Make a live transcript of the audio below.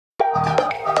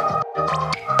Hey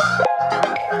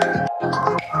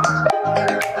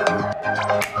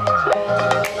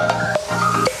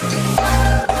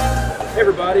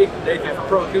everybody, Dave for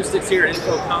Pro Acoustics here at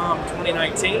InfoComm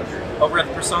 2019 over at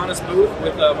the PreSonus booth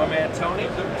with my man Tony.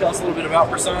 Tell us a little bit about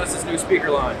PreSonus' new speaker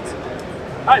lines.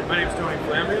 Hi, my name is Tony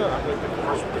Flamria. I'm with the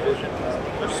commercial division of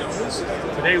PreSonus.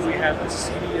 Today we have the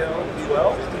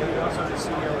CDL12 and also the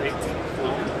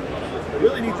CDL18s. The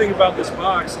really neat thing about this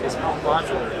box is how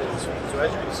modular it is. So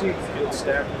as you can see, it's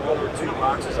stacked over 2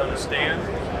 boxes on a stand,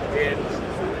 and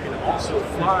you can also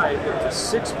fly into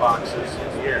 6 boxes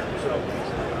in the air. So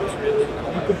what's really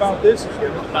unique about this is you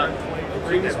have about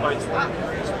 20 degrees by 20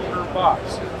 degrees per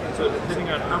box. So depending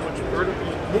on how much vertical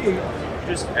you need, you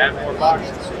just add more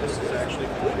boxes. So this is actually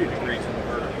 40 degrees in the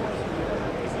vertical.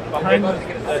 Behind the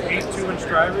 8 2-inch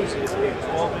drivers is a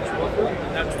 12-inch woofer,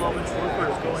 and that 12-inch woofer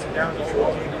is going down to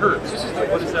 14 hertz.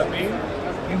 What does that mean?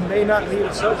 You may not need a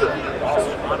subwoofer.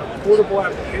 So on a portable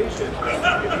application, if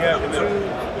you have 2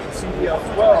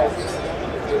 CDL12s,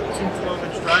 2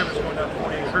 12-inch drivers going down to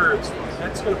 28 hertz,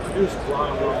 that's going to produce a lot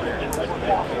of low end.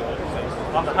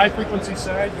 On the high frequency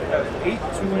side, you have 8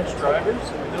 2-inch drivers,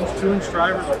 and those 2-inch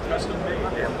drivers are custom made.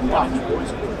 They have 1-inch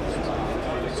voice cords.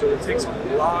 So it takes a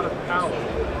lot of power.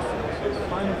 And the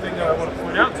final thing that I want to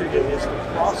point out to you is the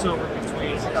crossover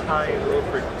between the high and low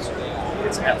frequency.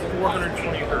 It's at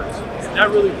 420 hertz. And that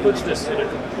really puts this in a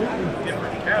completely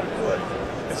different category,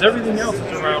 because everything else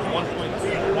is around 1.2 to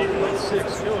 1.6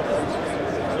 kilohertz.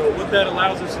 So what that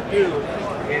allows us to do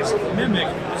is mimic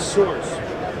the source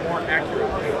more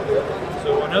accurately.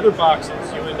 So in other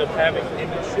boxes, you end up having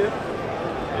image shift.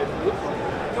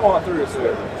 Come on through,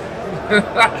 sir.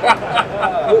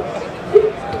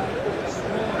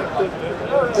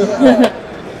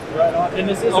 Right on. And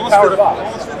this is a powered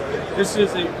box. This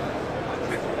is a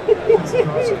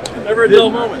never a dull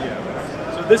moment.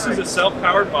 So this is a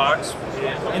self-powered box,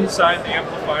 and inside the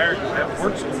amplifier you have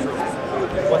works control.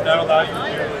 And what that allows you to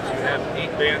do is you have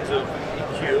 8 bands of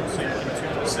EQ, so you can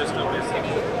tune the system in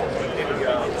any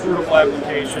portable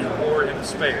application or in a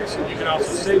space. And you can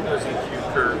also save those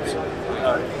EQ curves. You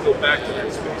can go back to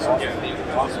that space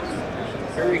again. Awesome.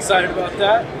 Very excited about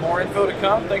that. More info to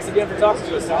come. Thanks again for talking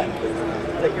to us, Tom.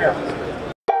 Take care.